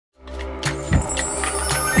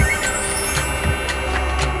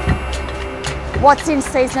What's in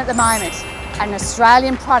season at the moment? And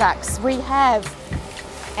Australian products. We have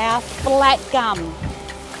our flat gum,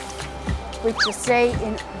 which you see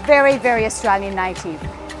in very, very Australian native.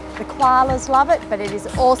 The koalas love it, but it is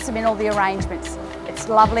awesome in all the arrangements. It's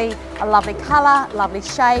lovely, a lovely colour, lovely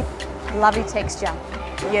shape, lovely texture.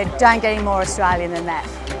 You don't get any more Australian than that.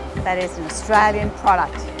 That is an Australian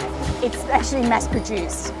product. It's actually mass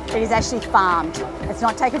produced. It is actually farmed. It's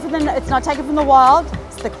not taken from the wild,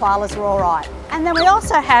 so the koalas are all right. And then we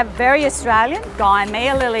also have very Australian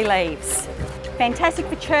Gymea lily leaves. Fantastic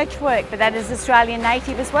for church work, but that is Australian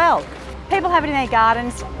native as well. People have it in their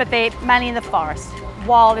gardens, but they're mainly in the forest,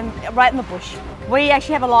 wild, right in the bush. We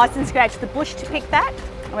actually have a licence to go out to the bush to pick that.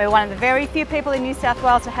 And we're one of the very few people in New South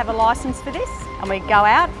Wales to have a licence for this. And we go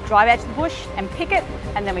out, drive out to the bush and pick it,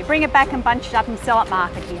 and then we bring it back and bunch it up and sell at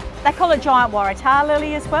market here. They call it giant waratah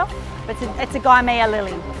lily as well, but it's a Gymea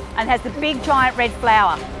lily and has the big giant red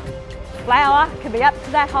flower. Flower can be up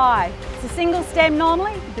to that high. It's a single stem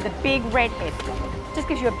normally with a big red head. Just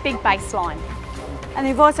gives you a big baseline. And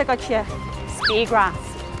you've also got your speargrass.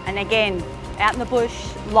 And again, out in the bush,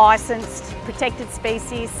 licensed, protected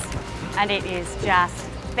species, and it is just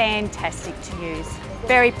fantastic to use.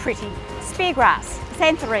 Very pretty. Speargrass,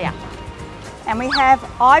 Xanthorrhoea. And we have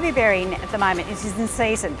ivyberry at the moment, which is in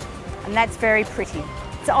season, and that's very pretty.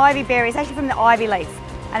 It's ivy berry, it's actually from the ivy leaf,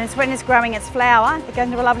 and it's when it's growing its flower, it goes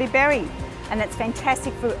into a lovely berry. And that's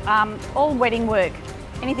fantastic for all wedding work.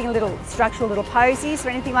 Anything little structural little posies or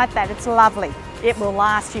anything like that, it's lovely. It will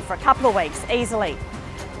last you for a couple of weeks easily.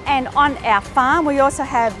 And on our farm, we also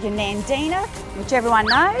have your Nandina, which everyone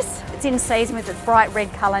knows. It's in season with its bright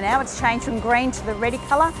red colour now. It's changed from green to the reddy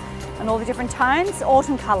colour and all the different tones,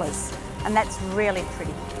 autumn colours. And that's really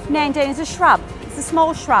pretty. Nandina is a shrub. It's a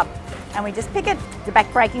small shrub. And we just pick it. It's a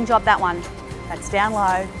back-breaking job, that one. That's down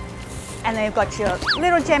low. And then you've got your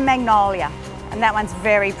little gem magnolia. And that one's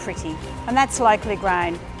very pretty. And that's locally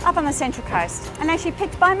grown up on the Central Coast and actually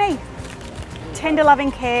picked by me. Tender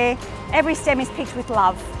loving care. Every stem is picked with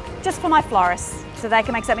love, just for my florists, so they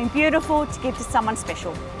can make something beautiful to give to someone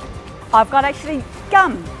special. I've got actually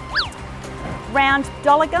gum, round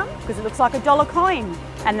dollar gum, because it looks like a dollar coin.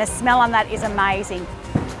 And the smell on that is amazing.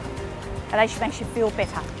 It actually makes you feel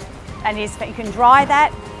better. And you can dry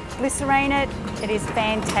that, glycerine it, it is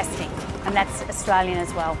fantastic. And that's Australian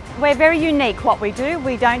as well. We're very unique what we do.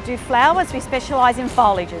 We don't do flowers, we specialise in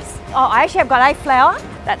foliages. Oh, I actually have got a flower.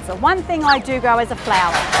 That's the one thing I do grow as a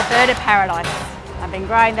flower, the bird of paradise. I've been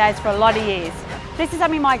growing those for a lot of years. This is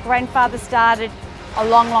something my grandfather started a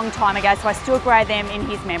long, long time ago, so I still grow them in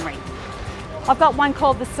his memory. I've got one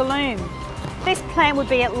called the saloon. This plant would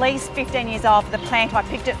be at least 15 years old for the plant I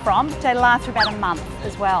picked it from, so it'll last for about a month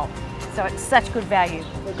as well. So it's such good value.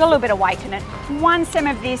 Got a little bit of weight in it. One stem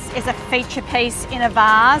of this is a feature piece in a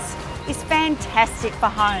vase. It's fantastic for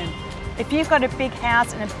home. If you've got a big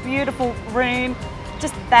house and a beautiful room,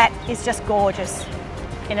 just that is just gorgeous.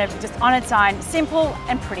 Just on its own, simple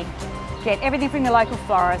and pretty. Get everything from the local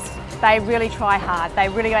florist. They really try hard. They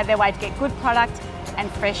really go out their way to get good product and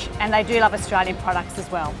fresh, and they do love Australian products as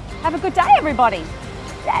well. Have a good day, everybody.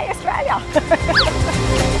 Yay, Australia.